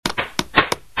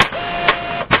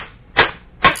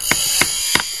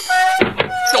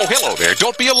Hello there.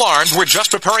 Don't be alarmed. We're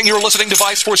just preparing your listening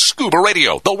device for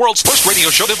ScubaRadio, the world's first radio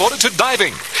show devoted to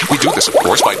diving. We do this, of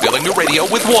course, by filling the radio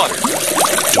with water.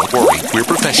 Don't worry, we're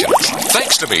professionals.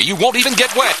 Thanks to me, you won't even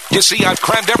get wet. You see, I've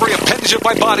crammed every appendage of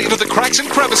my body into the cracks and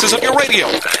crevices of your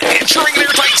radio, ensuring an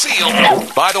airtight seal.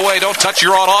 By the way, don't touch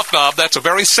your on-off knob. That's a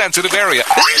very sensitive area.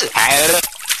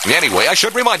 Anyway, I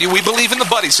should remind you, we believe in the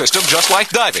buddy system just like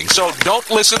diving, so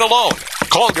don't listen alone.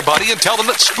 Call your buddy and tell them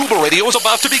that ScubaRadio is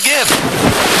about to begin.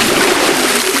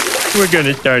 We're going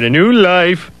to start a new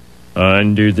life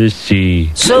under the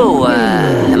sea. So,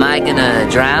 am I gonna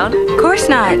drown? Of course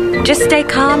not. Just stay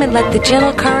calm and let the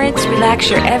gentle currents relax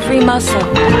your every muscle.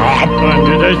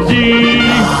 Under the sea.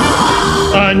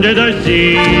 Under the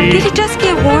sea. Did it just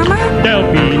get warmer?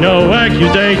 There'll be no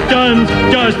accusations,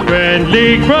 just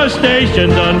friendly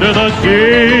crustaceans under the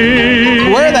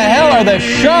sea. Where the hell are the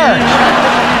sharks?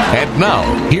 And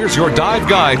now, here's your dive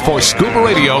guide for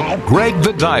ScubaRadio, Greg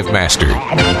The Divemaster.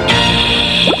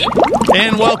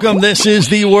 And welcome. This is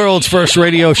the world's first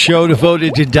radio show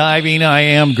devoted to diving. I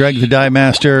am Greg The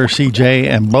Divemaster. CJ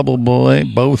and Bubble Boy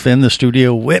both in the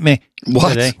studio with me.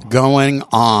 What's going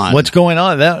on? What's going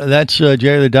on? That's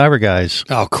Jerry the Diver Guy's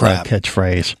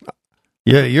catchphrase.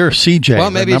 You're CJ. Well,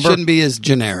 maybe remember? It shouldn't be as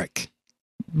generic.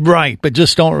 Right, but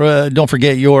just don't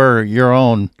forget your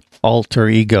own alter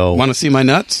ego. Want to see my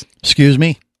nuts? Excuse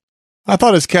me? I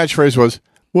thought his catchphrase was,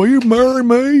 "Will you marry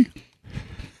me?"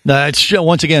 That's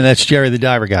once again, that's Jerry the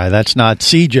Diver Guy. That's not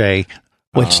CJ,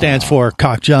 which stands for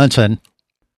Cock Johnson.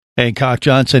 And Cock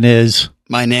Johnson is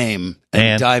my name,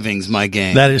 and diving's my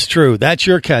game. That is true. That's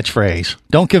your catchphrase.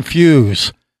 Don't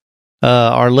confuse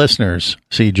our listeners,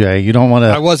 CJ. You don't want to.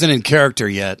 I wasn't in character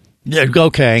yet. Yeah,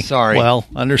 okay. Sorry. Well,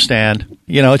 understand.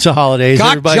 You know, it's the holidays.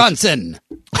 Cock Johnson.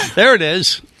 There it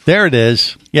is. There it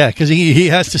is. Yeah, because he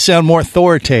has to sound more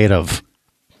authoritative.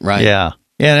 Right. Yeah.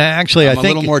 And actually, I think a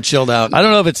little more chilled out. I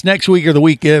don't know if it's next week or the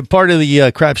week. Part of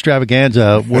the Crap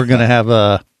Extravaganza, we're going to have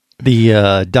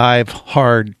the Dive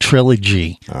Hard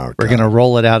trilogy. Okay. We're going to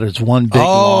roll it out as one big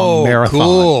long marathon.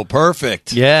 Cool.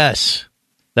 Perfect. Yes.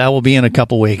 That will be in a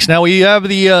couple weeks. Now, we have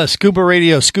the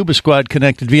ScubaRadio Scuba Squad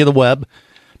connected via the web.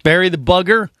 Barry the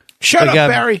Bugger. Shut up,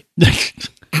 Barry.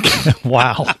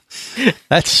 Wow.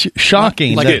 That's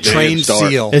shocking. Like a trained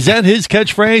seal. Is that his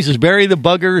catchphrase? Is Barry the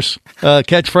Bugger's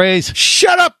catchphrase?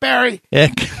 Shut up, Barry.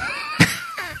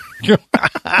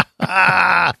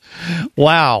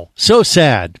 Wow. So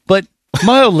sad, but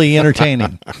mildly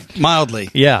entertaining. Mildly.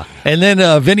 Yeah. And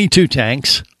then Vinny Two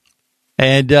Tanks.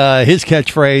 And his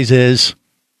catchphrase is...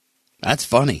 That's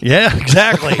funny. Yeah,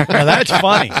 exactly. Now, that's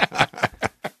funny.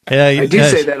 Yeah, I do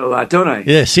say that a lot, don't I?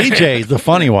 Yeah, CJ is the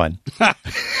funny one.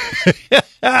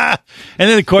 And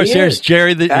then, of course, there's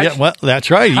Jerry. Well,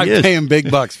 that's right. I'm paying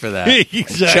big bucks for that.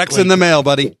 Exactly. Checks in the mail,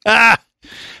 buddy. And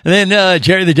then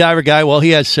Jerry the Diver Guy, well, he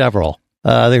has several.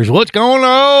 There's What's Going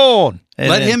On? And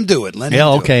Let him do it.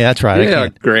 Okay, that's right. Yeah,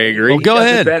 Gregory. Well, go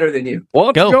ahead. Better than you.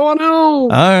 What's going on? All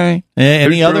right.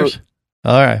 Any others?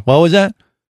 All right. What was that?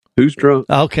 Who's drunk?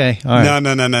 Okay. All right.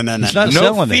 No. It's not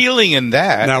selling feeling in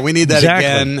that. No, we need that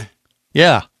again.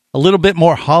 Yeah. A little bit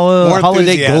more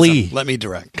holiday glee. Let me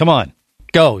direct. Come on.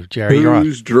 Go, Jerry. You're on.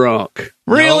 Who's drunk?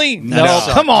 Really? No.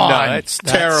 Come on. No, that's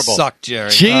terrible. Suck,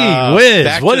 Jerry. Gee whiz.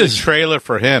 Back What to is the trailer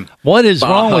for him? What is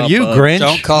wrong with you, Grinch?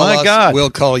 Don't call us. God.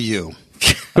 We'll call you.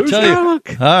 Who's drunk?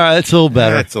 All right. That's a little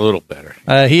better. That's a little better.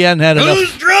 He hadn't had enough.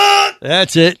 Who's drunk?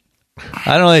 That's it.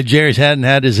 I don't think Jerry's hadn't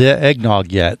had his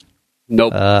eggnog yet.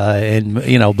 Nope.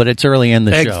 But it's early in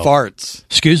the Egg show. farts.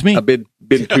 Excuse me? I've been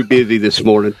too busy this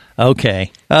morning.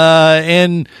 Okay.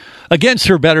 And against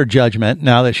her better judgment,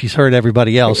 now that she's heard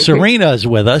everybody else, Serena is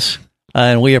with us,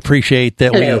 and we appreciate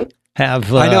that we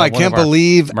have. I know. I can't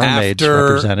believe after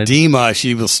represented. Dima,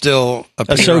 she will still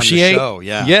associate. On the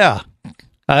show.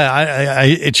 Yeah.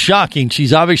 It's shocking.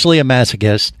 She's obviously a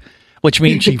masochist, which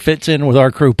means she fits in with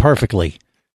our crew perfectly.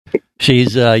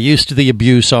 She's used to the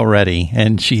abuse already,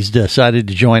 and she's decided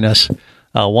to join us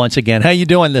once again. How you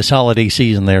doing this holiday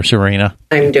season there, Serena?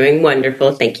 I'm doing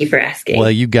wonderful. Thank you for asking.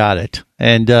 Well, you got it.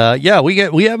 And,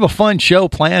 we have a fun show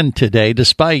planned today,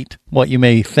 despite what you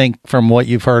may think from what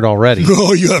you've heard already.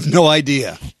 Oh, you have no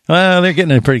idea. Well, they're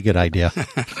getting a pretty good idea.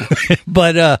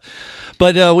 But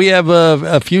we have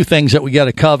a few things that we got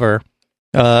to cover.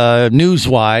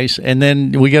 News-wise, and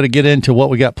then we got to get into what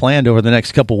we got planned over the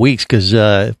next couple weeks because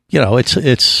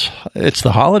it's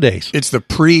the holidays. It's the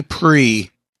pre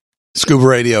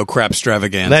ScubaRadio Crap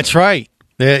Extravaganza. That's right.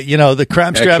 The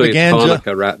Crap Extravaganza. It's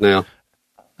Hanukkah right now.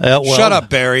 Shut up,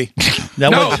 Barry.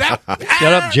 Shut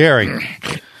up, Jerry.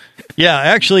 Yeah,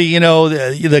 actually,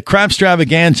 the Crap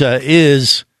Extravaganza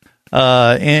is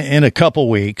in a couple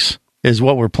weeks is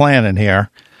what we're planning here.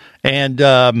 And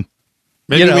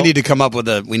maybe we need to come up with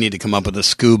a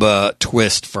scuba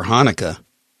twist for Hanukkah.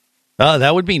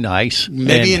 That would be nice.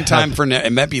 Maybe in time for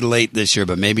it might be late this year,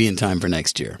 but maybe in time for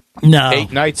next year. No,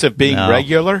 8 nights of being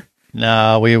regular.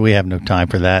 No, we have no time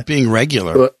for that. Being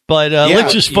regular, but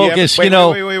let's just focus.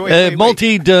 Wait,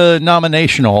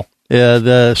 multi-denominational.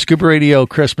 The Scuba Radio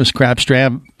Christmas Crap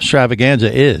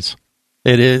Extravaganza is.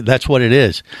 It is. That's what it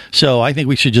is. So I think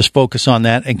we should just focus on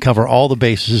that and cover all the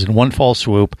bases in one fell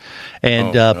swoop,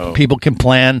 and people can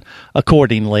plan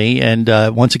accordingly. And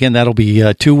once again, that'll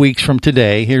be 2 weeks from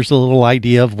today. Here's a little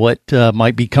idea of what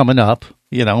might be coming up.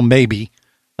 Maybe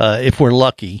if we're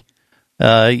lucky.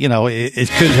 It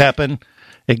could happen.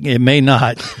 It may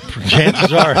not.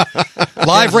 Chances are.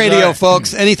 Live radio,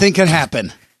 folks. Anything can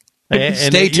happen. And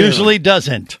Stay it tuned. usually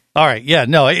doesn't. All right. Yeah,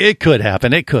 no, it could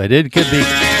happen. It could be.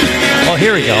 Oh,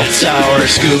 here we go. It's our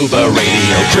Scuba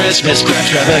Radio Christmas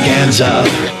Extravaganza.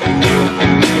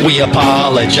 We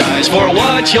apologize for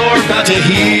what you're about to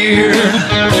hear,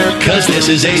 'cause this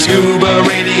is a Scuba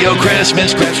Radio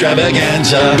Christmas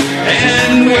Extravaganza.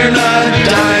 And we're not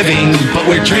diving, but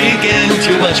we're drinking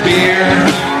too much beer.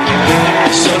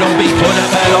 So don't be put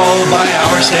up at all by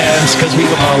our stance, 'cause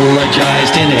we've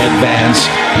apologized in advance.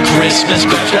 Christmas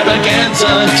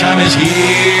Extravaganza time is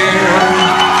here.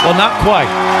 Well, not quite.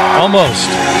 Almost.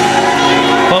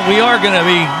 But we are going to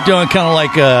be doing kind of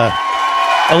like a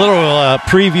little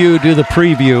preview, do the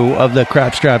preview of the Crap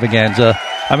Extravaganza.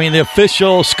 I mean, the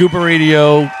official Scuba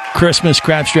Radio Christmas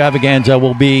Crap Extravaganza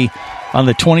will be on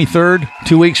the 23rd,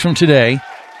 2 weeks from today.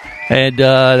 And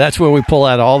that's where we pull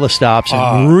out all the stops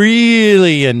and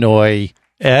really annoy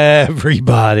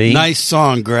everybody. Nice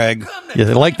song, Greg. You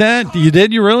like that? You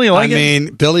did? You really like it? I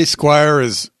mean, Billy Squire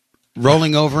is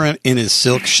rolling over in his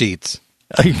silk sheets.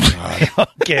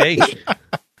 Okay.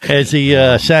 As he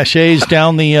sachets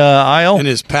down the aisle. In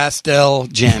his pastel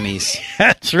jammies.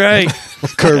 That's right.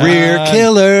 Career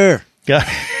killer.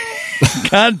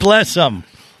 God bless him.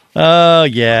 Oh,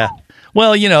 yeah.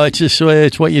 Well,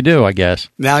 it's what you do, I guess.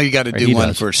 Now you got to do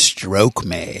one for Stroke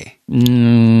Me.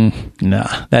 No,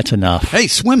 that's enough. Hey,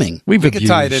 swimming. We could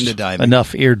tie it into diving.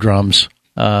 Enough eardrums.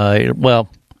 We're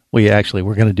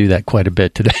going to do that quite a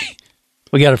bit today.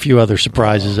 We got a few other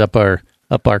surprises up our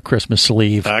Christmas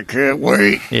sleeve. I can't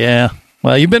wait. Yeah.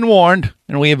 Well, you've been warned,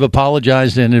 and we have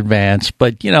apologized in advance.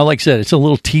 But, like I said, it's a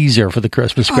little teaser for the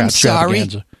Christmas Crap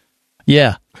Extravaganza.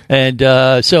 Yeah. And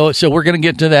so we're going to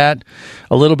get to that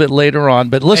a little bit later on.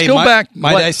 But let's go back.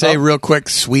 Might I say real quick,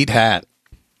 sweet hat.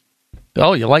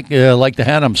 Oh, you like the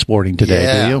hat I'm sporting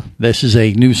today, do you? This is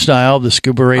a new style, the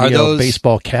Scuba Radio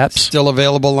baseball caps. Still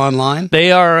available online?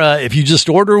 They are, if you just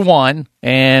order one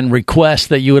and request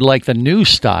that you would like the new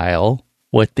style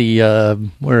with the,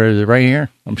 where is it, right here?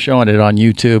 I'm showing it on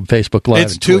YouTube, Facebook Live.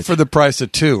 It's two for the price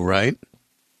of two, right?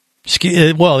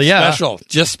 Well, yeah. Special.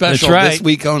 Just special this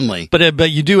week only.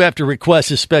 But you do have to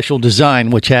request a special design,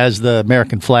 which has the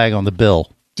American flag on the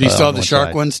bill. Do you saw the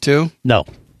shark ones, too? No.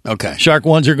 Okay. Shark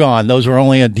ones are gone. Those are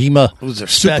only a DEMA Those are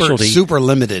specialty. super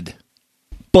limited.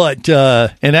 But,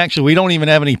 and actually, we don't even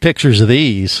have any pictures of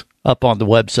these up on the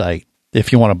website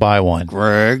if you want to buy one.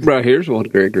 Greg. Right, here's one,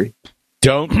 Gregory.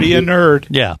 Don't be a nerd.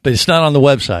 Yeah, but it's not on the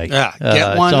website. Yeah,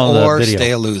 get one or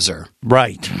stay a loser.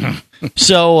 Right.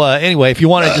 So, anyway, if you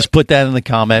want to just put that in the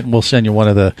comment, and we'll send you one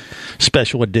of the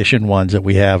special edition ones that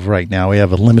we have right now. We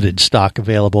have a limited stock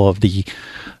available of the,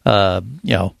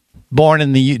 Born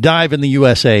in the Dive in the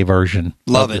USA version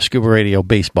of the Scuba Radio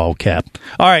baseball cap.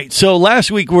 All right, so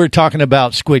last week we were talking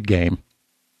about Squid Game,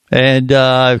 and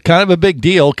kind of a big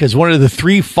deal because one of the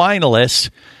 3 finalists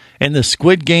in the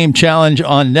Squid Game challenge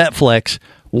on Netflix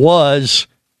was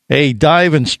a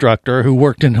dive instructor who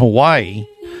worked in Hawaii,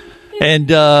 and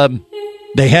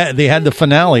they had the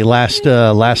finale last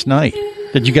night.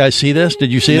 Did you guys see this?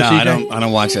 Did you see it? No, I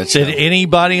don't watch that show. Did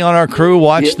anybody on our crew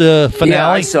watch the finale? Yeah,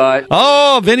 I saw it.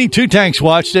 Oh, Vinny Two Tanks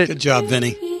watched it. Good job,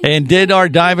 Vinny. And did our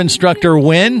dive instructor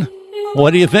win?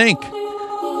 What do you think?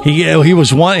 He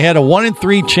had a 1 in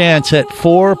 3 chance at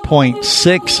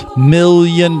 $4.6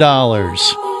 million.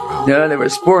 No, there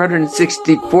was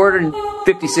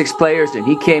 456 players, and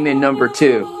he came in number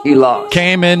 2. He lost.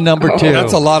 Came in number 2.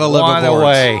 That's a lot of liveaboards.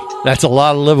 Away. That's a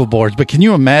lot of liveaboards. But can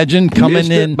you imagine coming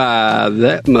in by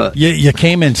that much? You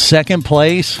came in second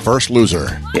place, first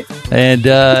loser, and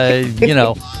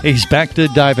he's back to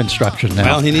dive instruction now.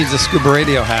 Well, he needs a Scuba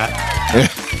Radio hat.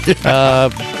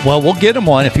 Well, we'll get him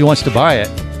one if he wants to buy it.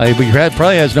 He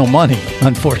probably has no money,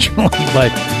 unfortunately,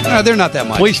 but they're not that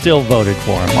much. We still voted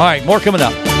for him. All right, more coming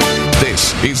up.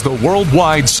 This is the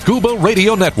Worldwide Scuba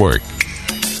Radio Network.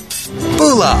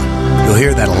 Bula! You'll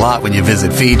hear that a lot when you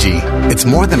visit Fiji. It's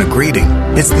more than a greeting.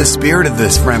 It's the spirit of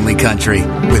this friendly country.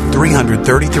 With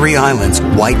 333 islands,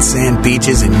 white sand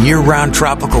beaches, and year-round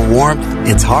tropical warmth,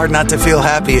 it's hard not to feel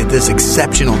happy at this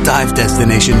exceptional dive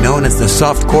destination known as the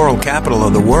soft coral capital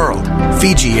of the world.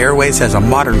 Fiji Airways has a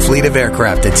modern fleet of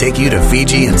aircraft to take you to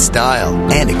Fiji in style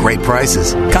and at great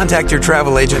prices. Contact your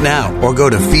travel agent now or go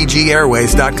to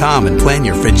FijiAirways.com and plan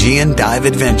your Fijian dive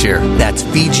adventure. That's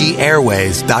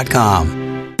FijiAirways.com.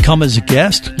 Come as a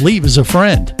guest, leave as a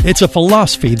friend. It's a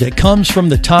philosophy that comes from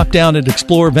the top down at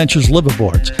Explorer Ventures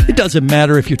liveaboards. It doesn't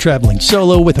matter if you're traveling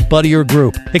solo, with a buddy, or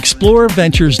group. Explorer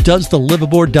Ventures does the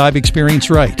liveaboard dive experience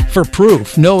right. For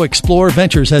proof, no, Explorer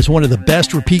Ventures has one of the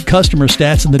best repeat customer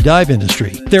stats in the dive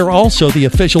industry. They're also the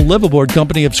official liveaboard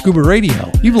company of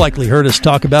ScubaRadio. You've likely heard us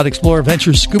talk about Explorer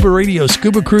Ventures ScubaRadio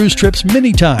scuba cruise trips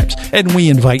many times, and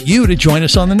we invite you to join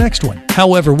us on the next one.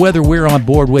 However, whether we're on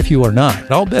board with you or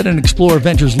not, I'll bet an Explorer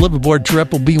Ventures liveaboard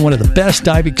trip will be one of the best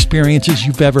dive experiences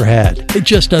you've ever had. It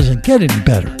just doesn't get any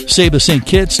better. Saba St.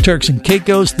 Kitts, Turks and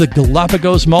Caicos, the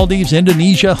Galapagos, Maldives,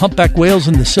 Indonesia, humpback whales,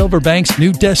 and the Silver Banks,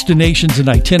 new destinations and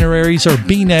itineraries are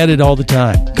being added all the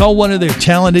time. Call one of their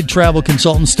talented travel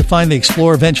consultants to find the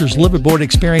Explorer Ventures liveaboard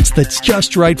experience that's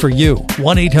just right for you.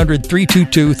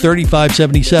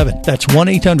 1-800-322-3577. That's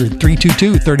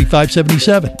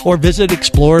 1-800-322-3577. Or visit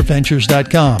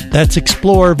explorerventures.com. That's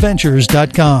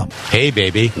explorerventures.com. Hey,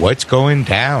 baby, what's going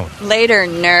down? Later,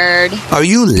 nerd. Are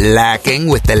you lacking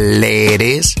with the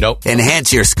ladies? Nope.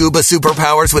 Enhance your scuba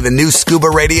superpowers with a new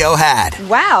ScubaRadio hat.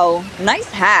 Wow,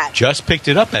 nice hat. Just picked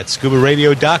it up at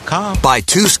ScubaRadio.com. Buy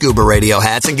 2 ScubaRadio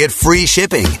hats and get free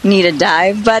shipping. Need a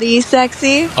dive buddy,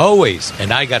 sexy? Always.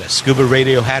 And I got a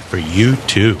ScubaRadio hat for you,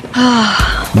 too.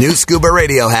 New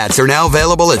ScubaRadio hats are now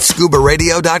available at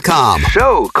ScubaRadio.com.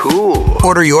 So cool.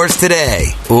 Order yours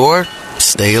today. Or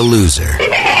stay a loser.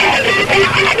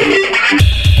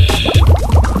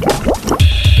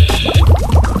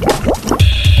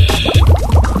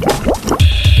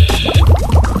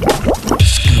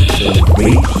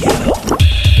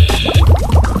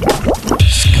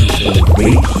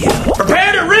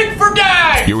 Prepare to rig for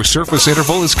dive! Your surface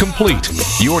interval is complete.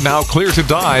 You're now clear to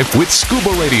dive with Scuba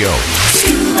Radio.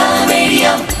 Scuba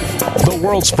Radio. The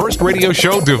world's first radio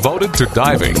show devoted to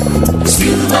diving.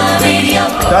 Scuba Radio.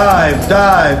 Dive,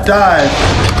 dive, dive.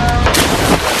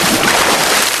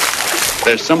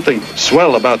 There's something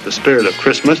swell about the spirit of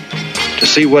Christmas. To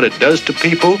see what it does to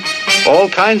people, all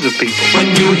kinds of people.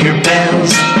 When you hear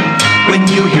bells, when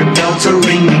you hear bells are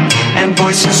ringing and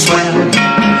voices swell,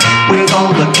 with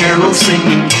all the carols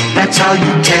singing, that's how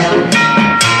you tell.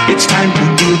 It's time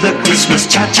to do the Christmas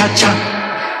cha-cha-cha.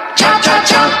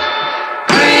 Cha-cha-cha.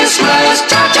 Christmas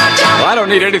cha-cha-cha. Well, I don't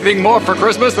need anything more for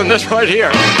Christmas than this right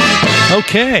here.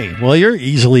 Okay, well, you're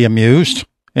easily amused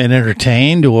and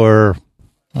entertained, or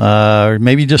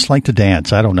maybe just like to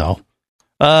dance. I don't know.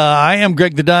 I am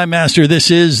Greg the Divemaster.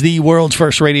 This is the world's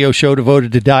first radio show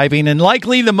devoted to diving and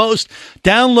likely the most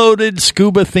downloaded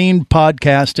scuba-themed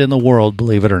podcast in the world,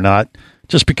 believe it or not,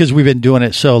 just because we've been doing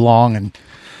it so long and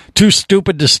too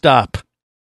stupid to stop,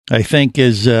 I think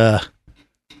that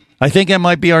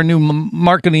might be our new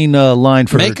marketing line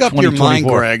for 2024. Make up your mind,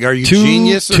 Greg. Are you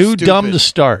genius or too stupid? Dumb to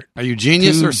start. Are you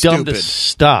genius or stupid? Too dumb to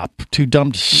stop. Too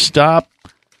dumb to stop.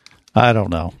 I don't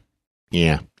know.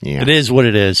 Yeah. It is what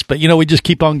it is. But, we just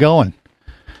keep on going.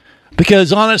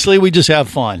 Because, honestly, we just have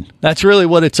fun. That's really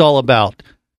what it's all about.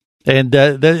 And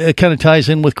it kind of ties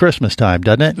in with Christmas time,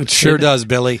 doesn't it? It sure does,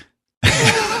 Billy.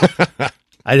 I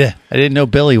didn't know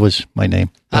Billy was my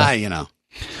name.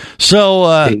 So,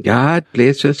 and God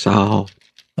bless us all.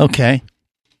 Okay.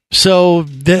 So,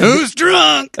 who's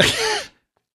drunk?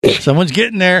 Someone's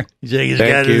getting there. He's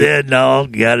got his head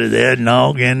dog. Got his head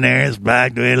dog in there. It's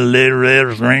back with a little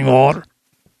red spring water.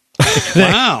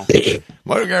 Wow.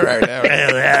 What right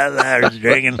there?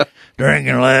 Drinking a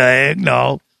little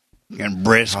eggnog. And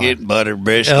brisket, butter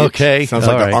brisket. Okay. Sounds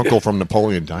like an uncle from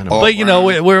Napoleon Dynamite.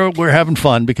 But, we're having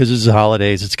fun because it's the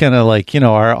holidays. It's kind of like,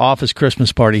 our office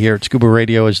Christmas party here at Scuba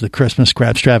Radio is the Christmas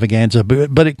crab extravaganza,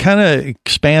 but it kind of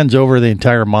expands over the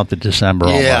entire month of December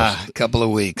almost. Yeah, a couple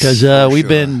of weeks. Because we've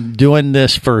been doing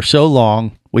this for so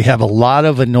long. We have a lot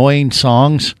of annoying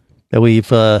songs that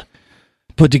we've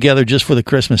put together just for the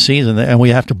Christmas season, and we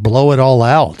have to blow it all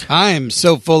out. I am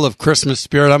so full of Christmas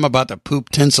spirit, I'm about to poop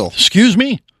tinsel. Excuse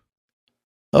me?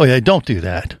 Oh, yeah, don't do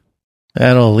that.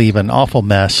 That'll leave an awful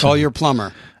mess. Call your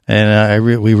plumber. And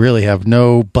we really have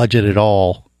no budget at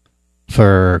all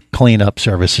for cleanup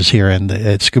services here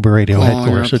at Scuba Radio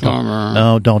headquarters.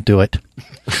 So don't do it.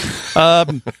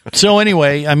 So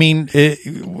anyway, I mean,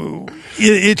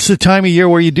 it's the time of year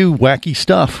where you do wacky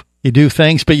stuff. You do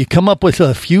things, but you come up with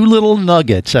a few little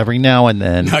nuggets every now and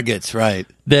then. Nuggets, right.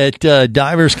 That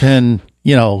divers can,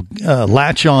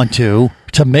 latch onto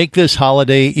to make this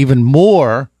holiday even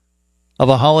more of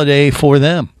a holiday for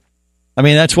them. I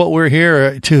mean, that's what we're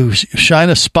here to shine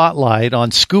a spotlight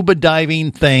on scuba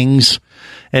diving things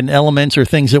and elements or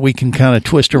things that we can kind of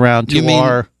twist around to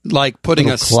our... like putting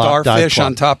a starfish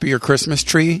on top of your Christmas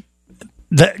tree?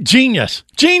 Genius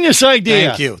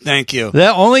idea. Thank you.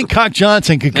 That only Cock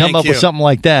Johnson could come up with something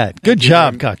like that. Good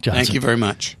job, Cock Johnson. Thank you very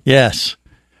much. Yes.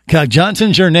 Cock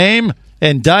Johnson's your name,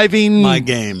 and diving... My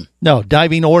game. No,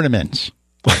 diving ornaments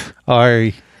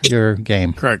are your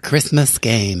game. Correct. Christmas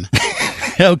game.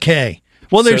 Okay.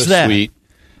 Well, there's that. Sweet.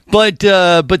 But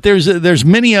there's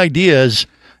many ideas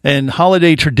and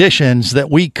holiday traditions that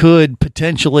we could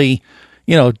potentially,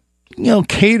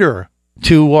 cater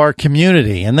to our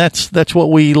community, and that's what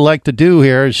we like to do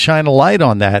here, is shine a light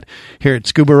on that here at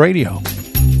Scuba Radio.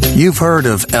 You've heard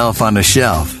of Elf on a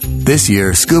Shelf. This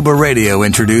year, Scuba Radio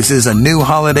introduces a new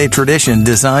holiday tradition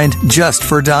designed just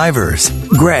for divers.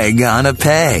 Greg on a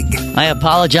Peg. I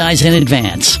apologize in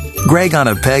advance. Greg on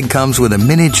a Peg comes with a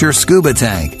miniature scuba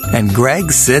tank, and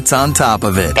Greg sits on top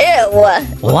of it.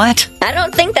 Ew. What? I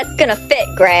don't think that's gonna fit,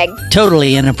 Greg.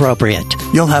 Totally inappropriate.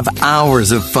 You'll have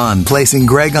hours of fun placing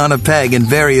Greg on a peg in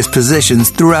various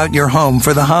positions throughout your home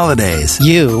for the holidays.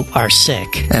 You are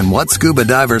sick. And what scuba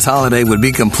diver's holiday would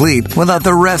be complete without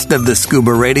the rest of the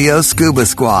Scuba Radio Scuba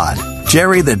Squad?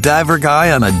 Jerry the diver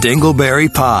guy on a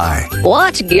dingleberry pie.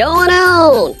 What's going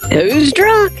on? Who's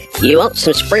drunk? You want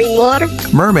some spring water?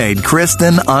 Mermaid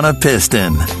Kristen on a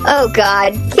piston. Oh,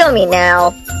 God. Kill me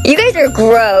now. You guys are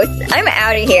gross. I'm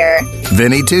out of here.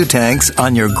 Vinny Two Tanks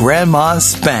on your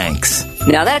grandma's Spanx.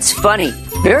 Now that's funny.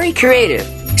 Very creative.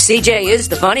 CJ is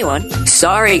the funny one.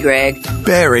 Sorry, Greg.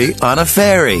 Barry on a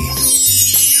ferry.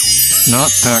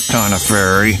 Not that kind of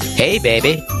ferry. Hey,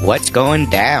 baby. What's going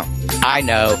down? I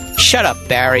know. Shut up,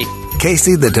 Barry.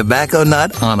 Casey the tobacco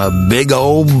nut on a big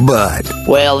old butt.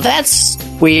 Well, that's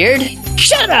weird.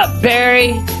 Shut up,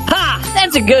 Barry. Ha!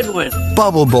 That's a good one.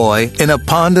 Bubble Boy in a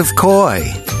pond of koi.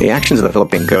 The actions of the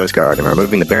Philippine Coast Guard in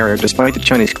removing the barrier, despite the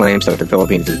Chinese claims that the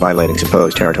Philippines is violating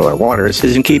supposed territorial waters,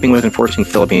 is in keeping with enforcing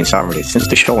Philippine sovereignty, since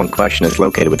the shoal in question is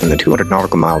located within the 200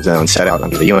 nautical mile zone set out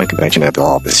under the UN Convention of the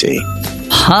Law of the Sea.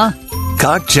 Huh?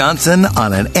 Cock Johnson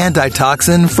on an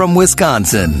antitoxin from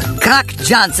Wisconsin. Cock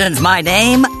Johnson's my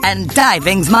name, and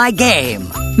diving's my game.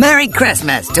 Merry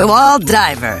Christmas to all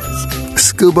divers.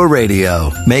 Scuba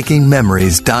Radio, making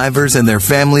memories divers and their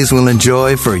families will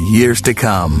enjoy for years to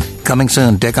come. Coming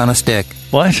soon, Dick on a Stick.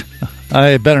 What?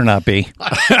 I better not be.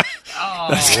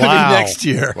 That's going to be next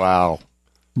year. Wow.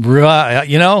 Right.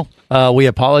 We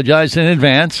apologize in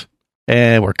advance,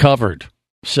 and we're covered.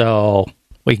 So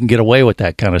we can get away with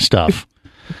that kind of stuff.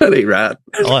 That ain't right.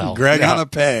 Well, Greg on a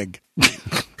peg.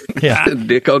 Yeah.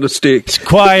 Dick on a stick. It's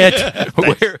quiet.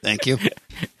 Thank you.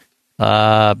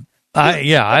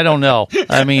 I don't know.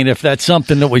 I mean, if that's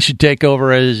something that we should take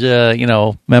over as,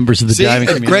 members of the diving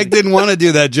community. Greg didn't want to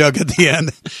do that joke at the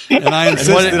end, and I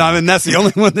insisted on it, and that's the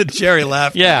only one that Jerry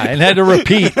laughed. Yeah, and had to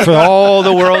repeat for all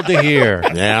the world to hear.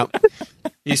 Yeah.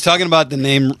 He's talking about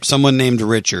someone named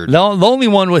Richard. The only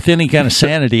one with any kind of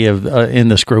sanity in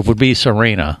this group would be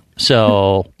Serena.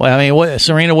 So,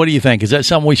 Serena, what do you think? Is that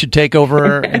something we should take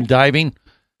over in diving?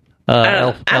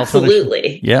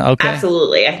 Absolutely. Yeah. Okay.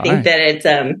 Absolutely. I think that it's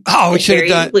we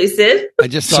very inclusive. I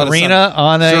just thought Serena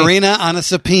on a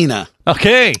subpoena.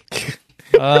 Okay.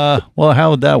 Well,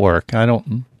 how would that work?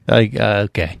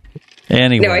 Okay.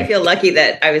 Anyway. No, I feel lucky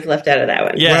that I was left out of that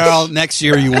one. Yes. Well, next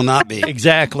year you will not be.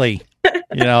 Exactly.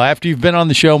 After you've been on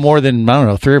the show more than,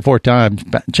 3 or 4 times,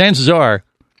 chances are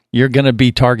you're going to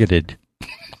be targeted.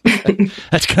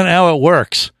 That's kind of how it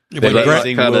works. Kind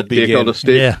of dick on a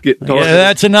stick. Yeah,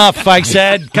 that's enough, I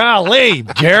said. Golly,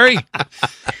 Jerry.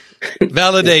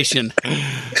 Validation.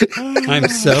 I'm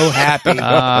so happy.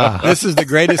 This is the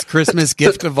greatest Christmas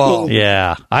gift of all.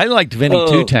 Yeah. I liked Vinny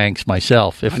Two Tanks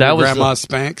myself. If that was Grandma's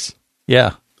Spanx?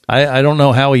 Yeah. I don't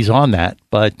know how he's on that,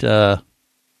 but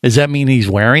does that mean he's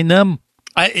wearing them?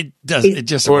 It does. It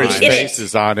just or his face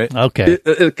is on it. Okay.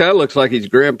 It kind of looks like he's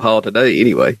grandpa today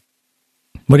anyway.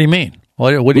 What do you mean?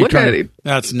 What are you Look trying at him.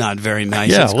 That's not very nice.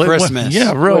 Yeah, it's Christmas.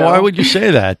 Why would you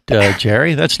say that,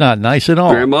 Jerry? That's not nice at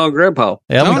all. Grandma and grandpa.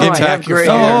 Yeah, Don't attack your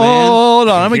father, man. Hold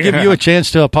on. I'm going to give you a chance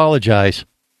to apologize.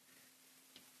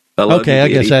 Okay, I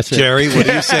guess that's it. Jerry, what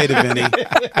do you say to Vinny?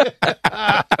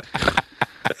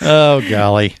 Oh,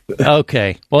 golly.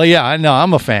 Okay. Well, yeah, I know.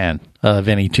 I'm a fan of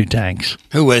Vinny Two Tanks.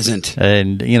 Who isn't?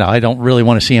 And, I don't really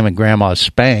want to see him in Grandma's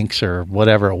Spanx or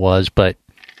whatever it was, but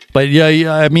But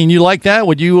yeah, I mean, you like that?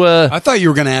 Would you? I thought you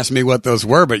were going to ask me what those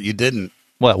were, but you didn't.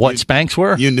 What Spanx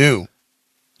were? You knew.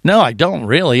 No, I don't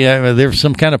really. They're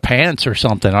some kind of pants or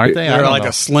something, aren't they? They're like a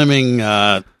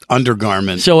slimming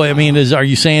undergarment. So, I mean, are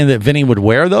you saying that Vinny would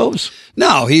wear those?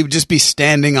 No, he would just be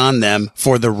standing on them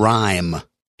for the rhyme.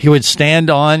 He would stand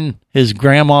on his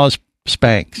grandma's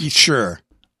Spanx. Sure.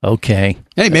 Okay.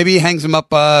 Hey, maybe he hangs them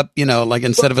up, like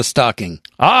instead of a stocking.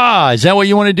 Ah, is that what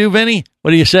you want to do, Vinny? What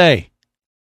do you say?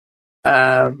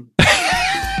 Well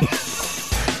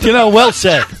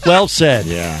said. Well said.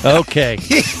 Yeah. Okay.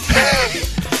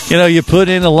 You put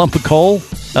in a lump of coal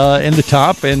in the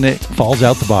top, and it falls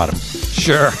out the bottom.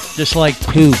 Sure. Just like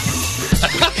poop.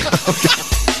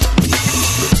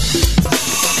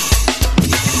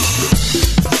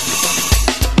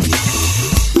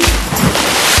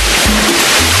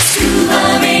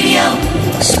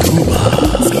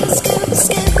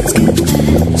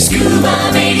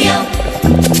 Scuba Radio.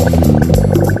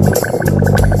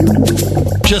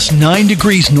 Just 9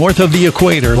 degrees north of the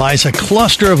equator lies a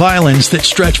cluster of islands that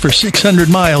stretch for 600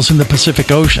 miles in the Pacific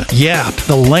Ocean. Yap,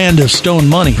 the land of stone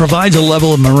money, provides a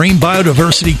level of marine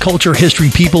biodiversity, culture, history,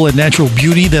 people, and natural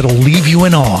beauty that'll leave you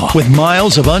in awe. With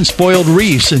miles of unspoiled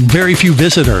reefs and very few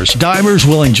visitors, divers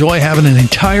will enjoy having an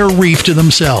entire reef to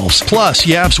themselves. Plus,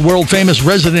 Yap's world-famous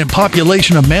resident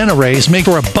population of manta rays make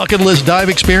for a bucket list dive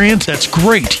experience that's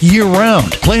great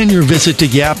year-round. Plan your visit to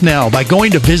Yap now by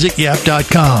going to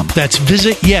visityap.com. That's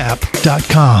visityap.com.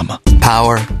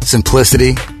 Power,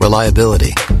 simplicity,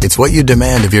 reliability. It's what you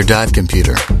demand of your dive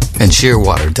computer. And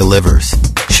Shearwater delivers.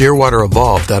 Shearwater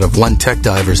evolved out of one tech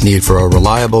diver's need for a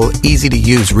reliable,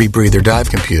 easy-to-use rebreather dive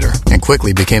computer and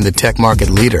quickly became the tech market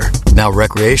leader. Now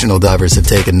recreational divers have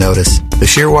taken notice. The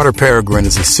Shearwater Peregrine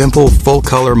is a simple,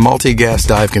 full-color, multi-gas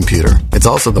dive computer. It's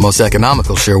also the most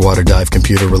economical Shearwater dive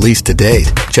computer released to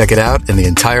date. Check it out and the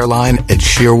entire line at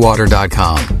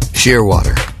Shearwater.com.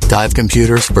 Shearwater. Dive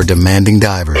computers for demanding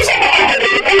divers.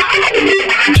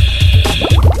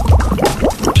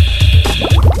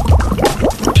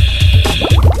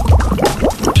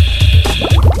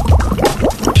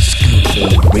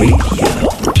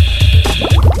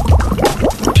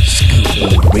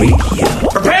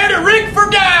 Prepare to rig for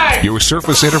dive! Your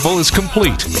surface interval is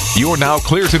complete. You're now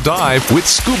clear to dive with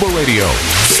Scuba Radio.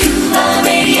 Scuba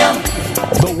Radio.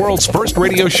 The world's first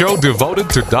radio show devoted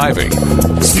to diving.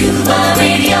 Scuba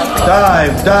Radio.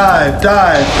 Dive, dive,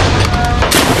 dive.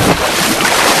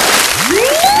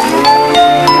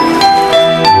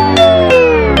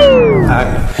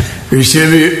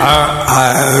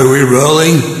 Are we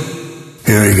rolling?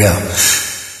 Here we go.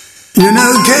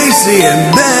 Casey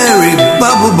and Barry,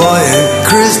 Bubble Boy and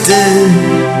Kristen,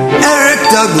 Eric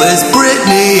Douglas,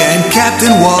 Brittany, and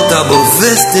Captain Walt double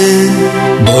fisting.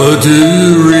 But do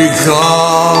you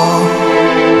recall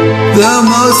the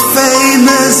most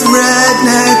famous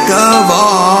redneck of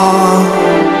all?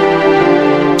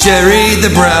 Jerry the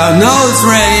brown-nosed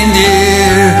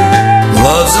reindeer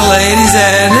loves the ladies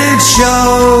and it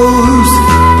shows.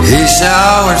 He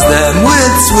showers them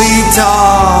with sweet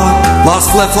talk.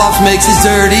 Lost flip-flops makes his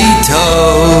dirty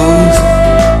toes.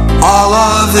 All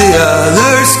of the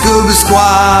other scuba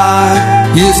squad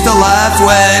used to laugh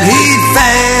when he'd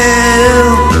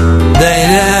fail. They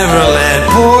never let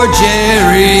poor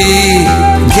Jerry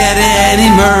get any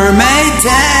mermaid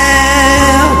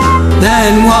tail.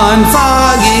 Then one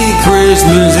foggy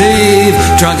Christmas Eve,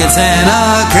 drunken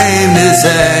Santa came to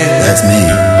say, "That's me,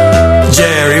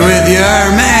 Jerry, with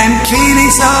your mankini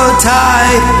so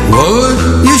tight.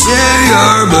 Would you share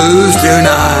your booze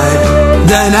tonight?"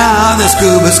 Then how the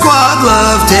scuba squad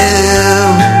loved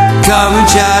him. Come and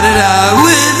shout it out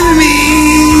with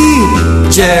me.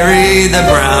 Jerry the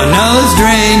brown-nosed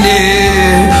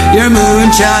reindeer, your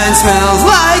moonshine smells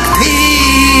like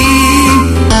pee.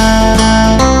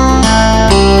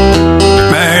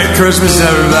 Merry Christmas,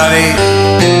 everybody.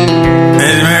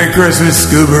 And Merry Christmas,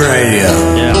 Scuba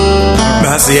Radio. Yeah.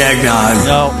 That's the eggnog.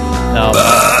 No.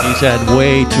 He's had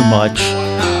way too much.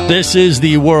 This is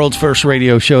the world's first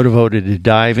radio show devoted to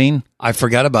diving. I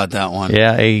forgot about that one.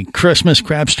 Yeah, a Christmas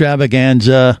crab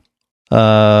extravaganza.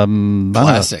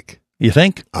 Classic. You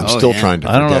think? I'm still trying to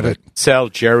forget it. Sell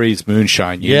Jerry's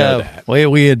moonshine. You know that.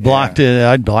 We had blocked it.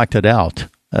 I'd blocked it out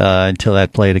until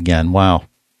that played again. Wow.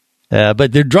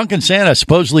 But the Drunken Santa is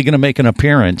supposedly going to make an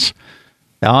appearance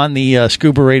on the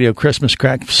Scuba Radio Christmas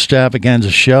Crack Extravaganza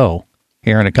show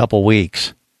here in a couple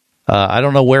weeks. I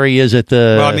don't know where he is at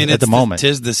the moment.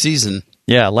 'Tis the season.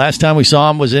 Yeah, last time we saw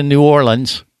him was in New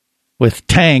Orleans with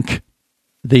Tank,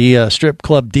 the strip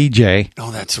club DJ.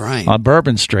 Oh, that's right. On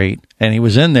Bourbon Street. And he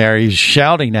was in there. He's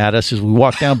shouting at us as we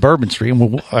walked down Bourbon Street,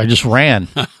 and I just ran.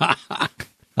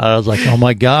 I was like, oh,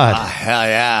 my God. Hell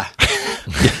yeah.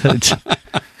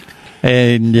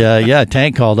 And,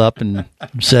 Tank called up and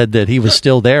said that he was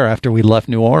still there after we left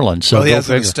New Orleans. So he has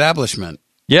an establishment.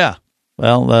 Yeah.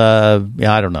 Well,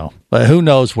 I don't know. But who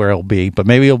knows where he'll be? But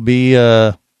maybe he'll be.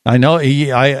 I know.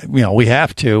 We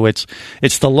have to.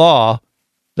 It's the law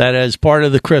that as part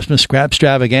of the Christmas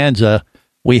extravaganza,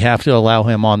 we have to allow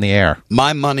him on the air.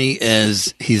 My money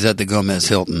is he's at the Gomez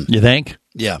Hilton. You think?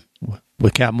 Yeah.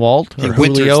 With Captain Walt or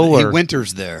Julio? He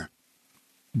winters there.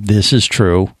 This is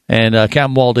true. And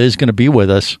Captain Walt is going to be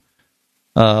with us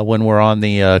when we're on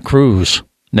the cruise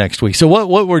next week. So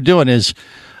what we're doing is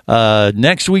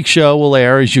next week's show will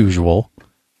air as usual.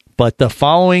 But the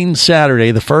following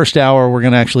Saturday, the first hour, we're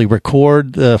going to actually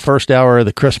record the first hour of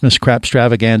the Christmas crap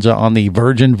extravaganza on the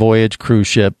Virgin Voyage cruise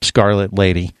ship Scarlet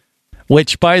Lady,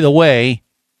 which, by the way,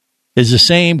 is the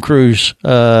same cruise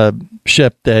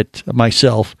ship that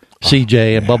myself,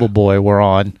 CJ, and Bubble Boy were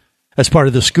on as part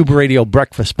of the Scuba Radio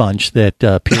breakfast bunch that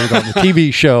appeared on the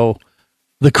TV show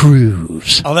The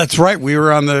Cruise. Oh, that's right. We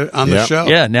were on the show.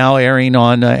 Yeah, now airing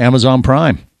on Amazon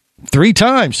Prime. 3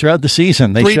 times throughout the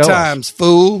season. They 3 show times, us.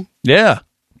 fool. Yeah.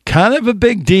 Kind of a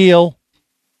big deal.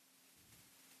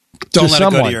 Don't let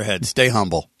it go to your head. Stay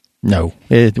humble. No.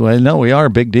 No, we are a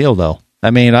big deal, though.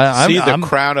 I mean, I'm the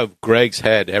crown of Greg's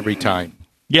head every time.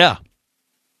 Yeah.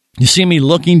 You see me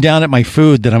looking down at my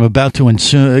food that I'm about to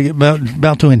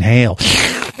inhale.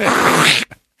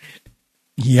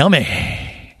 Yummy.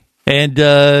 And,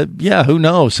 who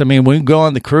knows? I mean, we go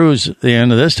on the cruise,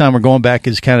 and this time we're going back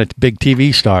as kind of big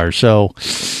TV stars. So,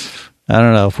 I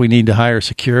don't know if we need to hire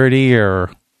security or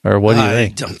what do you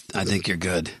think? I think you're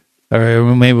good.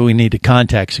 Or maybe we need to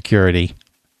contact security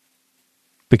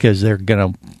because they're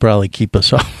going to probably keep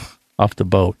us off the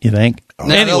boat, you think? No,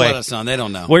 anyway, they'll let us know. They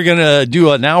don't know. We're going to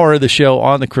do an hour of the show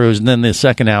on the cruise, and then the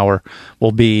second hour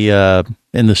will be in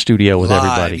the studio with live.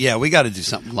 Everybody. Yeah, we got to do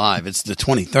something live. It's the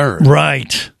 23rd.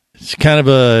 Right. It's kind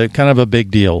of a big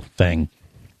deal thing.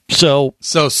 So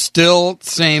still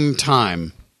same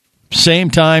time. Same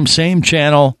time, same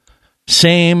channel,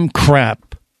 same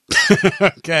crap.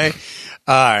 Okay.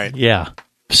 All right. Yeah.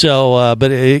 So,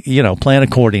 plan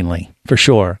accordingly for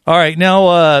sure. All right.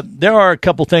 Now, there are a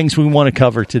couple things we want to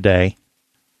cover today.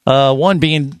 One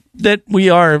being that we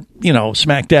are,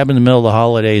 smack dab in the middle of the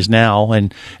holidays now,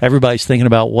 and everybody's thinking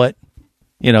about what,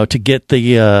 to get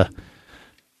the,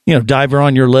 diver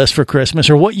on your list for Christmas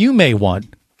or what you may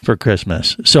want for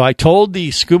Christmas. So I told the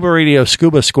Scuba Radio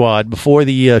Scuba Squad before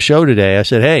the show today, I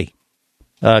said, hey,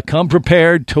 come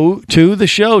prepared to the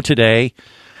show today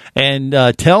and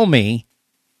tell me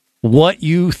what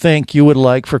you think you would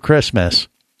like for Christmas,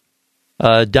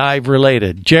 dive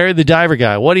related. Jerry the Diver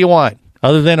Guy, what do you want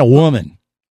other than a woman?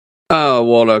 I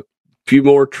want a few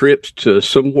more trips to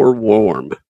somewhere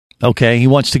warm. Okay, he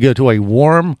wants to go to a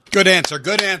warm... Good answer.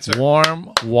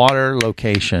 Warm water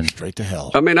location. Straight to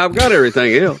hell. I mean, I've got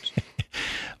everything else.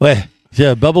 Well,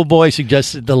 Bubble Boy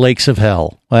suggested the lakes of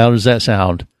hell. Well, how does that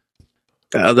sound?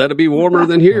 That'll be warmer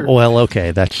than here. Well, okay,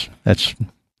 that's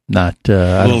not...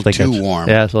 I don't think too warm.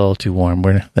 Yeah, it's a little too warm.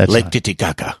 Lake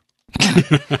Titicaca.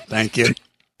 Thank you.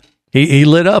 He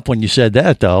lit up when you said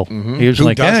that, though. Mm-hmm. He was Who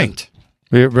like, doesn't? hey...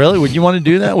 Really? Would you want to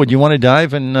do that? Would you want to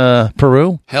dive in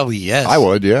Peru? Hell yes. I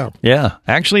would, yeah. Yeah.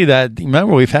 Actually,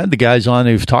 remember, we've had the guys on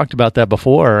who've talked about that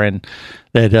before and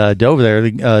that dove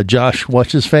there. Josh,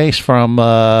 what's his face from...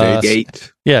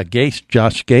 Gates. Yeah,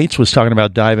 Josh Gates was talking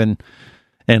about diving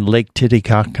in Lake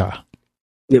Titicaca.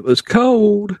 It was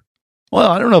cold.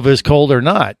 Well, I don't know if it was cold or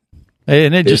not.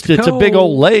 And it's a big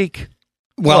old lake.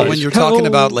 Well, when you're talking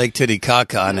about Lake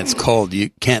Titicaca and it's cold, you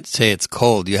can't say it's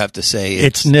cold. You have to say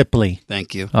it's nipply.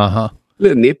 Thank you. Uh-huh. A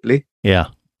little nipply. Yeah.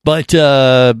 But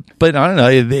I don't know.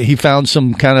 He found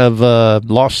some kind of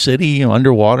lost city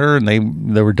underwater, and they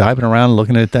were diving around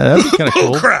looking at that. That'd be kind of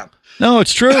cool. Oh, crap. No,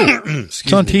 it's true.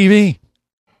 It's on TV.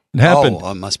 It happened.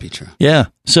 Oh, it must be true. Yeah.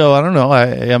 So I don't know.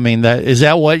 I mean,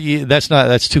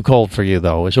 that's too cold for you,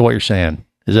 though. Is that what you're saying?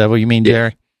 Is that what you mean,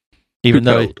 Jerry? Even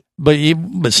though...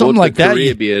 But something like that,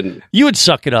 you would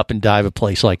suck it up and dive a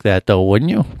place like that, though, wouldn't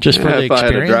you? Just for the experience?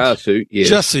 If I had a dry suit, yes.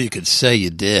 Just so you could say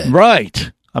you did.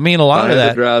 Right. I mean, a lot of that. If I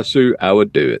had a dry suit, I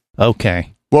would do it.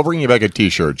 Okay. We'll bring you back a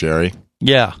T-shirt, Jerry.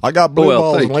 Yeah. I got blue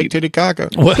balls in Lake Titicaca.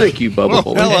 Well, thank you, Bubba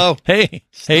Boy. Hello. Hey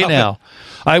now.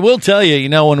 I will tell you,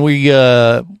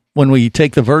 when we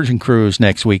take the Virgin Cruise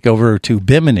next week over to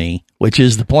Bimini, which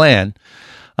is the plan,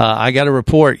 I got a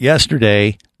report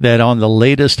yesterday that on the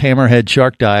latest hammerhead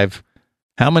shark dive,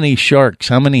 how many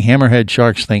hammerhead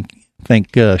sharks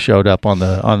think showed up on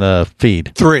the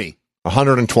feed? 3.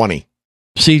 120.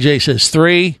 CJ says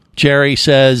 3. Jerry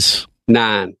says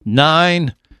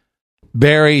 9.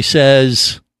 Barry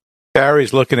says...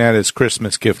 Barry's looking at his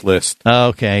Christmas gift list.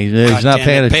 Okay, he's not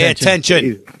paying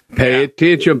attention. Pay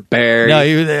attention, Barry. No,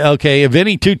 okay.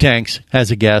 Vinny Two Tanks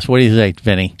has a guess. What do you think,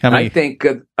 Vinny? How many? I think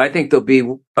there'll be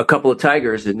a couple of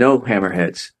tigers and no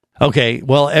hammerheads. Okay,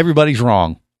 well, everybody's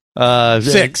wrong.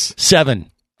 6. 7.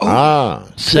 Oh.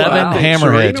 7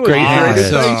 hammerheads. Great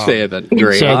hammerheads. 7.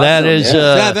 Great. So that is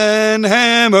 7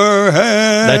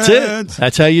 hammerheads. That's it.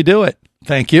 That's how you do it.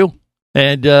 Thank you.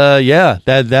 And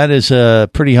that is a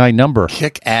pretty high number.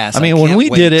 Kick ass. I mean, when we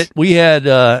did it, we had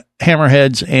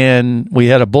hammerheads and we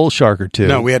had a bull shark or two.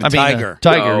 No, we had a tiger.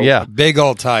 Yeah. Big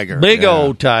old tiger. Big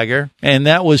old tiger. And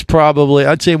that was probably,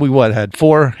 I'd say we had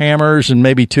 4 hammers and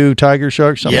maybe 2 tiger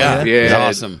sharks, something like that. Yeah,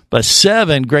 awesome. But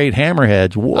 7 great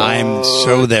hammerheads. Whoa. I'm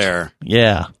so there.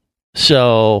 Yeah.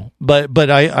 So,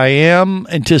 but I am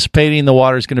anticipating the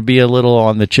water's going to be a little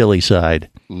on the chilly side.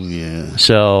 Yeah.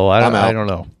 So I don't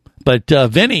know. But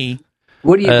Vinny,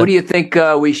 what do you think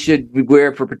we should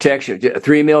wear for protection? A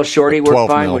 3 mil shorty work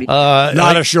fine?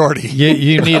 Not a shorty.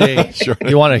 You need a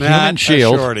you want a human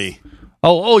shield. A shorty.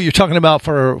 Oh, you're talking about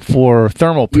for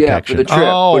thermal protection. Yeah, for the trip.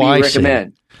 Oh, what do you I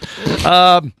recommend?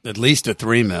 At least a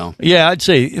 3 mil. Yeah, I'd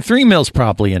say 3 mil's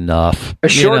probably enough. A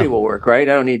shorty will work, right?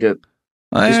 I don't need to.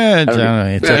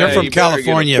 You're from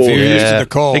California if you're used to the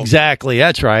cold. Exactly,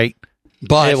 that's right.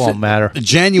 But it won't matter.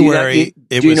 January.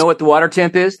 Do you know what the water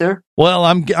temp is there? Well,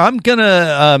 I'm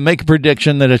gonna make a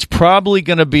prediction that it's probably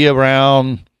going to be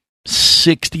around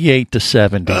 68 to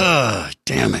 70.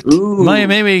 Damn it!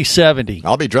 Maybe 70.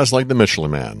 I'll be dressed like the Michelin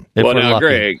Man. Well, now,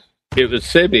 Greg, it was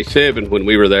 77 when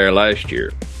we were there last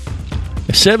year.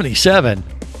 77.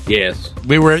 Yes,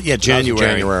 we were. Yeah,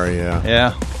 January.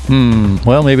 Yeah.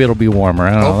 Well, maybe it'll be warmer.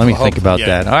 I don't know. Let me think about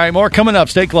that. All right, more coming up.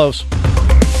 Stay close.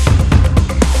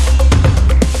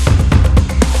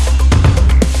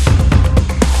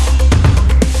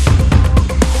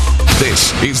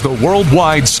 This is the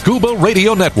Worldwide Scuba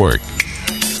Radio Network.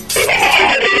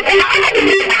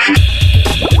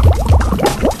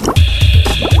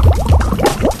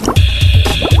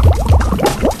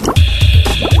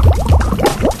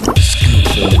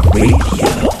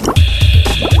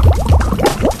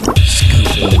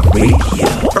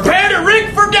 Prepare to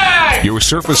rig for dive! Your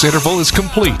surface interval is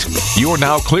complete. You're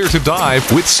now clear to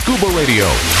dive with Scuba Radio.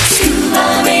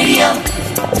 Scuba Radio.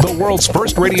 The world's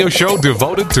first radio show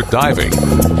devoted to diving.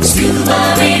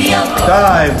 Scuba Radio.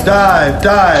 Dive, dive,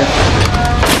 dive.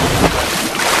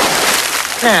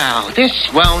 Now, this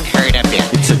won't hurt a bit.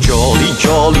 It's a jolly,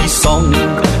 jolly song,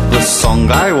 the song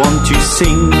I want to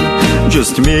sing.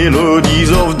 Just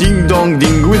melodies of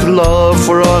ding-dong-ding with love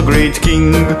for our great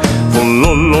king. For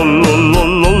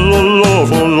la-la-la-la-la-la-la,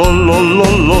 for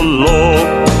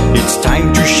la-la-la-la-la. It's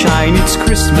time to shine, it's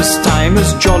Christmas time,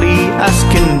 as jolly as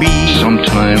can be.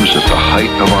 Sometimes at the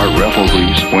height of our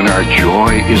revelries, when our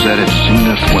joy is at its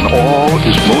zenith, when all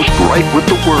is most bright with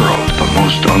the world, the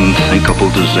most unthinkable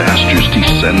disasters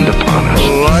descend upon us.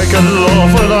 I can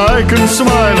laugh and I can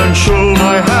smile and show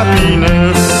my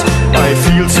happiness. I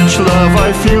feel such love,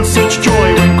 I feel such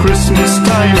joy when Christmas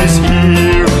time is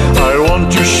here. I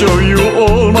want to show you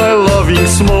all my loving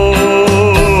small.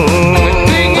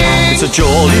 It's a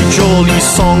jolly, jolly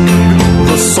song,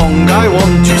 the song I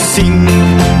want to sing.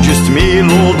 Just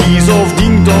melodies of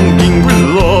ding-dong-ding with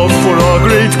love for our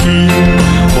great king.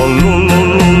 Oh, la, la,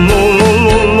 la, la, la,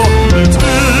 la, la. Let's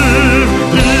live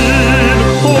in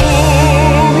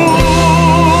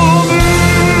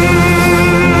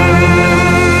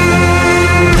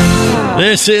harmony.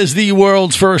 This is the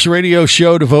world's first radio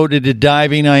show devoted to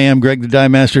diving. I am Greg the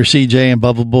Divemaster, CJ and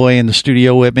Bubble Boy in the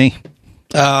studio with me.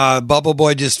 Bubble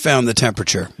Boy just found the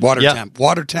temperature. Water temp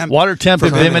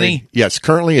at Bimini. Yes,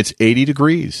 currently it's 80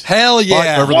 degrees. Hell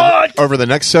yeah. Over the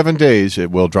next 7 days, it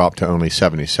will drop to only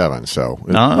 77. So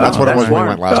that's what it was when we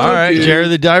went last time. All right, Jerry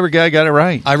the diver guy got it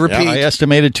right. I repeat. I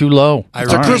estimated too low.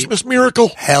 It's a Christmas miracle.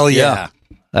 Hell yeah.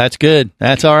 That's good.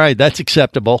 That's all right. That's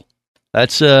acceptable.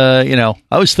 That's, I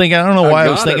was thinking, I don't know why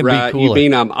I was thinking right. Be cooler. You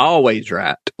mean I'm always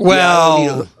right?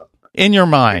 Well, in your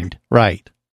mind, right.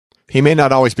 He may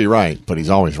not always be right, but he's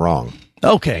always wrong.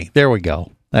 Okay, there we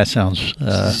go. That sounds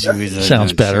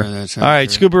better. All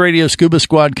right, Scuba Radio, Scuba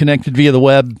Squad connected via the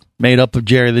web, made up of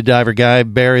Jerry the Diver Guy,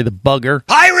 Barry the Bugger,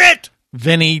 Pirate,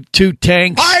 Vinny Two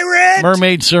Tanks, Pirate,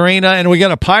 Mermaid Serena, and we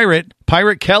got a Pirate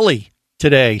Kelly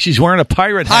today. She's wearing a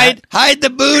pirate hat. Hide the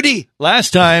booty.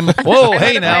 Last time, whoa,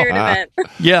 hey now.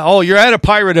 Yeah, you're at a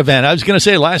pirate event. I was going to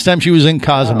say last time she was in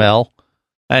Cozumel,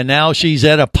 and now she's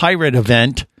at a pirate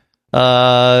event. What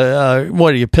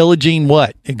are you pillaging?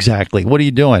 What exactly? What are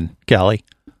you doing, Kelly?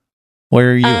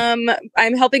 Where are you?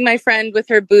 I'm helping my friend with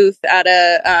her booth at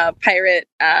a pirate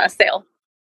sale.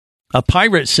 A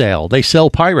pirate sale. They sell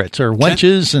pirates or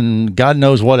wenches and God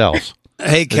knows what else.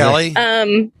 Hey, Kelly.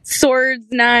 Swords,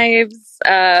 knives,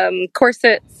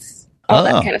 corsets, all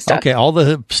that kind of stuff. Okay, all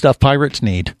the stuff pirates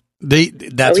need.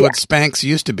 That's what Spanx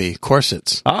used to be,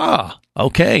 corsets. Ah,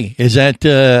 okay. Is that,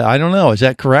 I don't know, is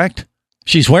that correct?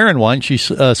 She's wearing one. She's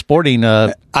sporting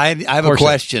I have a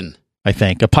question. I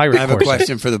think. A pirate I have corset. a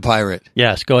question for the pirate.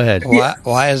 Yes, go ahead.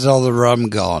 Why is all the rum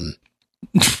gone?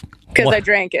 Because I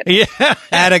drank it. Yeah.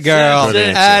 Atta girl.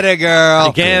 Atta girl.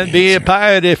 You can't be a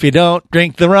pirate if you don't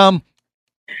drink the rum.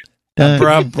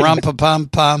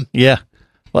 Rum-pa-pum-pum. Yeah.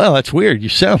 Well, that's weird. You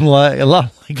sound like a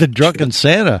lot like the drunken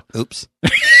Santa. Oops.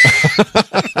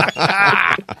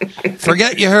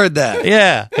 Forget you heard that.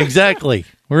 Yeah, exactly.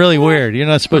 Really weird. You're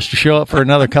not supposed to show up for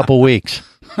another couple weeks.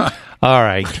 All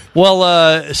right.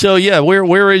 Well, so yeah,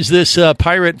 where is this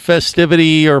pirate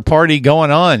festivity or party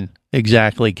going on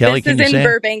exactly, Kelly? This is in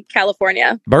Burbank,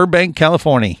 California. Burbank,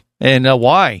 California. And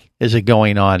why is it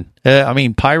going on? I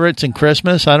mean, pirates and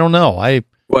Christmas? I don't know.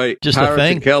 Just pirates a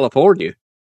thing in California.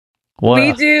 Wow.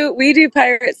 We do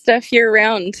pirate stuff year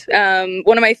round.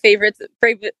 One of my favorite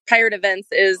pirate events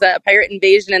is Pirate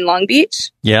Invasion in Long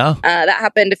Beach. Yeah, that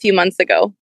happened a few months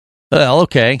ago. Well,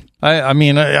 okay. I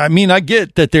mean, I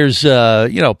get that there's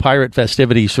pirate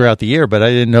festivities throughout the year, but I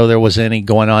didn't know there was any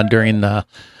going on during the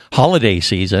holiday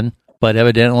season. But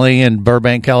evidently in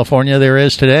Burbank, California, there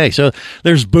is today. So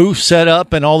there's booths set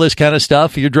up and all this kind of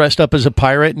stuff. You're dressed up as a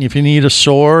pirate, and if you need a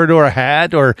sword or a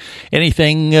hat or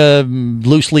anything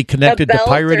loosely connected to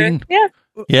pirating.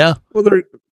 Yeah. Well,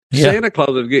 Santa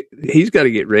Claus, he's got to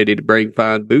get ready to bring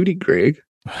fine booty, Greg.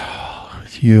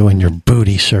 You and your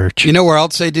booty search. You know where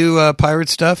else they do pirate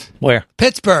stuff? Where?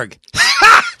 Pittsburgh.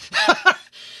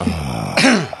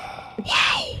 Wow.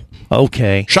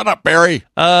 Okay. Shut up, Barry.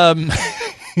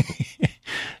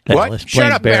 What?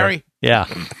 Shut up, Barry. Yeah.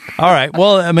 All right.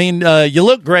 Well, I mean, you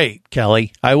look great,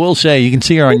 Kelly. I will say, you can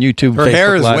see her on YouTube. Her Facebook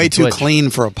hair is Live, way and too Twitch. clean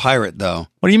for a pirate, though.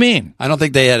 What do you mean? I don't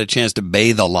think they had a chance to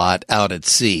bathe a lot out at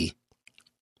sea.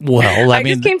 Well, I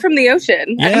just came from the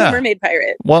ocean. I'm a mermaid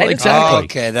pirate. Well, exactly. Oh,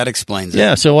 okay, that explains it.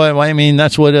 Yeah. So I mean,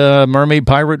 that's what a mermaid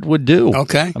pirate would do.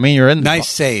 Okay. I mean, you're in nice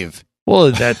save.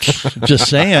 Well, that's just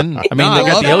saying. I mean, they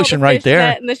got the ocean right there.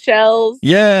 And the shells.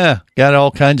 Yeah, got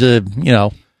all kinds of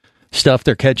stuff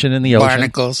they're catching in the ocean.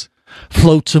 Barnacles,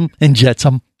 floats them and jets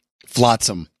them,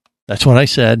 flotsam. That's what I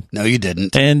said. No, you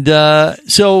didn't. And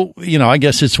so I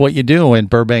guess it's what you do in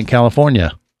Burbank,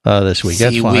 California this week.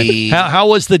 That's fine. How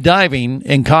was the diving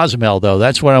in Cozumel though?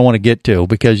 That's what I want to get to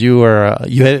because you were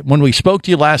when we spoke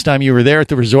to you last time, you were there at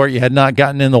the resort. You had not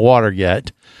gotten in the water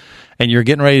yet. And you're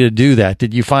getting ready to do that.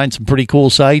 Did you find some pretty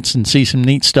cool sights and see some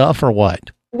neat stuff or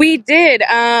what? We did.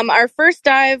 Our first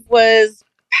dive was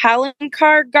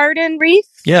Palancar Garden Reef.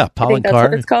 Yeah, I think that's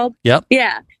what it's called. Yep.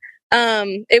 Yeah.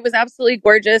 It was absolutely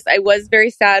gorgeous. I was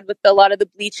very sad with a lot of the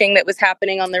bleaching that was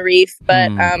happening on the reef, but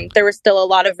there were still a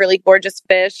lot of really gorgeous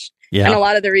fish. Yeah. And a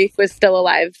lot of the reef was still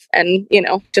alive and,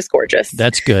 just gorgeous.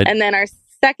 That's good. And then our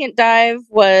second dive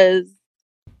was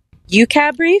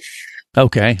UCAB Reef.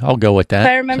 Okay, I'll go with that. If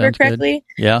I remember Sounds correctly.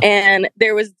 Good. Yeah. And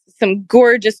there was some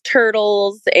gorgeous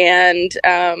turtles and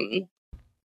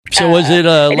so was it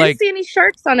I didn't see any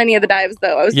sharks on any of the dives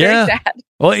though. I was very sad.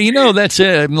 Well, that's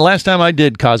it. Last time I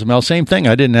did Cozumel, same thing.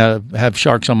 I didn't have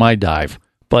sharks on my dive.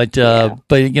 But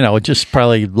it's just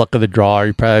probably luck of the draw.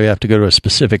 You probably have to go to a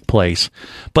specific place.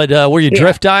 But were you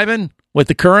drift diving with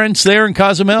the currents there in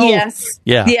Cozumel? Yes.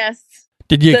 Yeah. Yes.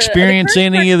 Did you experience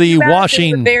any of the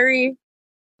washing?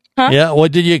 Huh? Yeah.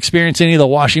 What did you experience any of the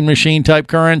washing machine type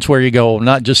currents where you go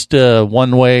not just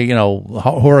one way,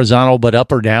 horizontal, but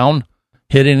up or down?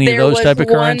 Hit any of those type of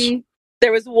currents?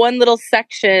 There was one little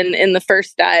section in the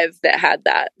first dive that had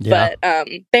that, but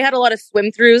they had a lot of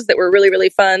swim throughs that were really, really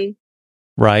fun.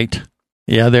 Right.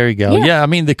 Yeah. There you go. Yeah. I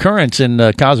mean, the currents in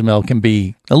Cozumel can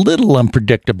be a little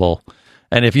unpredictable,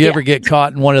 and if you ever get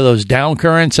caught in one of those down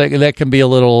currents, that can be a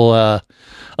little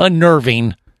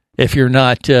unnerving. If you're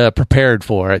not prepared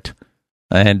for it.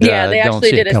 And they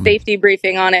actually did a safety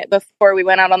briefing on it before we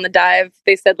went out on the dive.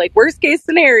 They said, worst case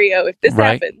scenario if this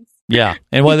happens. Yeah.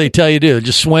 And what they tell you to do,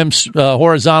 just swim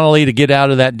horizontally to get out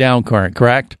of that down current,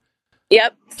 correct?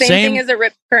 Yep. Same thing as a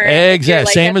rip current.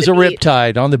 Exactly. Same as a rip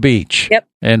tide on the beach. Yep.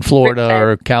 In Florida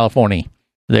or California.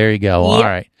 There you go. All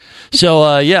right. So,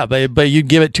 but you'd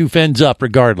give it 2 fins up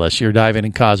regardless. You're diving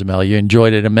in Cozumel. You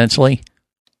enjoyed it immensely?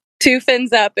 2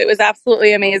 fins up. It was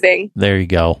absolutely amazing. There you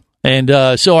go.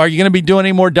 And so are you going to be doing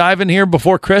any more diving here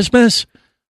before Christmas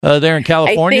there in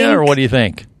California, or what do you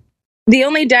think? The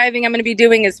only diving I'm going to be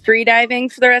doing is free diving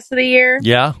for the rest of the year.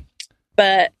 Yeah.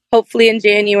 But hopefully in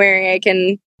January I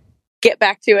can get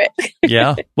back to it.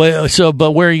 Yeah. Well,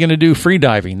 but where are you going to do free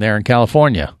diving there in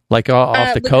California? Like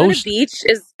off the coast? Beach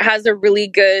has a really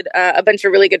good, a bunch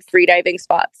of really good free diving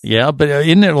spots. Yeah, but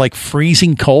isn't it like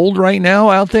freezing cold right now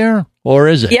out there? Or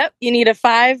is it? Yep. You need a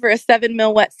 5 or a 7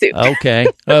 mil wetsuit. Okay.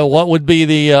 What would be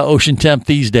the ocean temp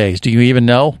these days? Do you even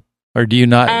know? Or do you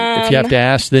not? If you have to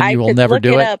ask, then you will never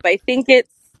do it? Up. I think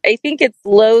it's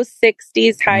low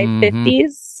 60s, high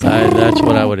 50s. That's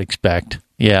what I would expect.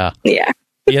 Yeah. Yeah.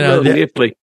 You know,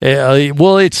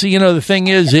 well, it's, the thing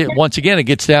is, once again, it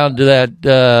gets down to that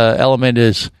element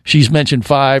is she's mentioned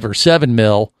 5 or 7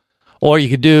 mil, or you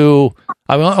could do,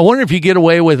 I wonder if you get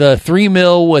away with a 3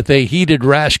 mil with a heated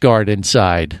rash guard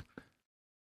inside.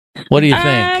 What do you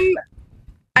think?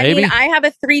 Maybe? I mean, I have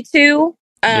a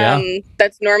 3.2.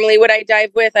 That's normally what I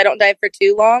dive with. I don't dive for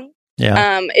too long.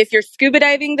 Yeah. If you're scuba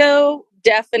diving, though,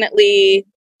 definitely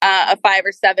a 5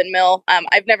 or 7 mil.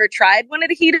 I've never tried one of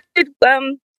the heated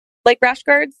like rash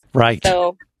guards. Right.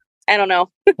 So I don't know.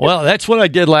 Well, that's what I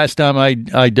did last time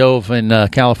I dove in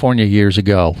California years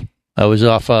ago. I was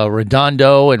off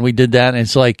Redondo and we did that. And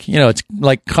it's like, it's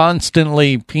like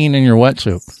constantly peeing in your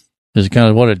wetsuit is kind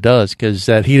of what it does, because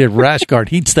that heated rash guard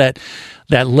heats that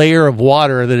layer of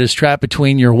water that is trapped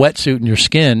between your wetsuit and your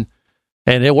skin.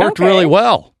 And it worked really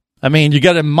well. I mean, you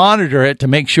got to monitor it to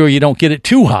make sure you don't get it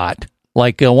too hot.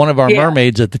 Like one of our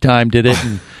mermaids at the time did it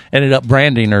and ended up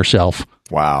branding herself.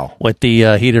 Wow. With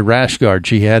the heated rash guard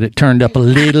she had, it turned up a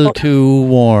little too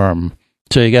warm.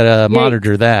 So you got to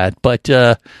monitor that. But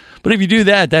if you do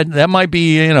that might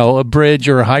be, a bridge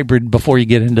or a hybrid before you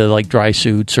get into like dry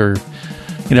suits or,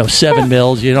 7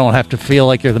 mils. You don't have to feel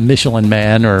like you're the Michelin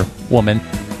man or woman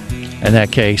in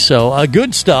that case. So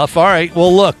good stuff. All right.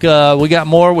 Well, look, we got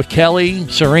more with Kelly,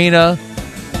 Serena,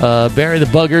 Barry the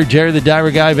Bugger, Jerry the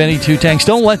Diver Guy, Vinny Two Tanks.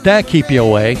 Don't let that keep you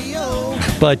away.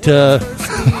 But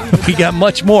we got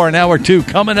much more in hour 2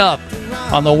 coming up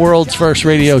on the world's first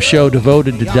radio show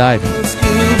devoted to diving.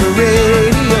 Scuba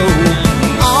Radio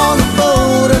on the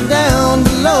boat or down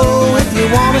below if you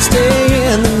want to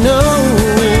stay in the know.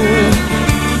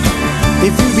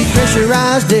 If you be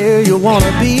pressurized there, you'll want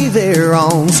to be there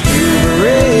on Scuba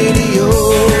Radio.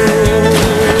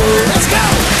 Let's go!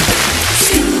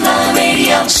 Scuba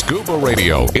Radio. Scuba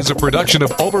Radio is a production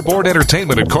of Overboard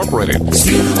Entertainment Incorporated.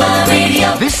 Scuba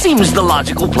Radio. This seems the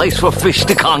logical place for fish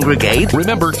to congregate.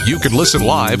 Remember, you can listen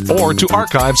live or to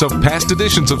archives of past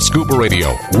editions of Scuba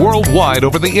Radio worldwide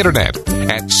over the internet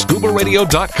at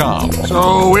ScubaRadio.com.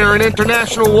 So we're in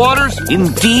international waters?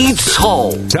 Indeed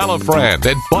so. Tell a friend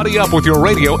and buddy up with your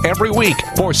radio every week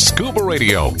for Scuba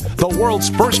Radio, the world's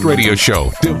first radio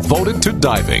show devoted to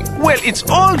diving. Well, it's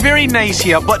all very nice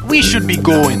here, but we should be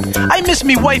going. I miss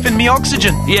me wife and me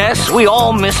oxygen. Yes, we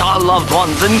all miss our loved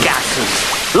ones and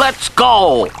gases. Let's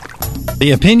go.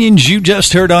 The opinions you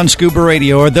just heard on Scuba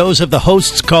Radio are those of the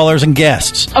hosts, callers, and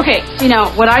guests. Okay,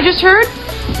 what I just heard?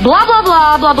 Blah, blah,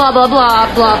 blah, blah, blah, blah,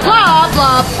 blah, blah, blah,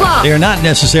 blah, blah. They are not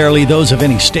necessarily those of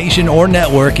any station or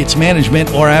network, its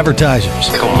management, or advertisers.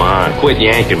 Come on, quit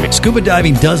yanking me. Scuba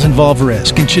diving does involve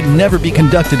risk and should never be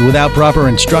conducted without proper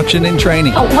instruction and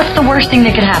training. Oh, what's the worst thing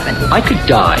that could happen? I could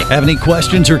die. Have any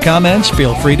questions or comments?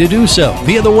 Feel free to do so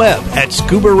via the web at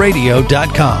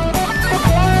ScubaRadio.com.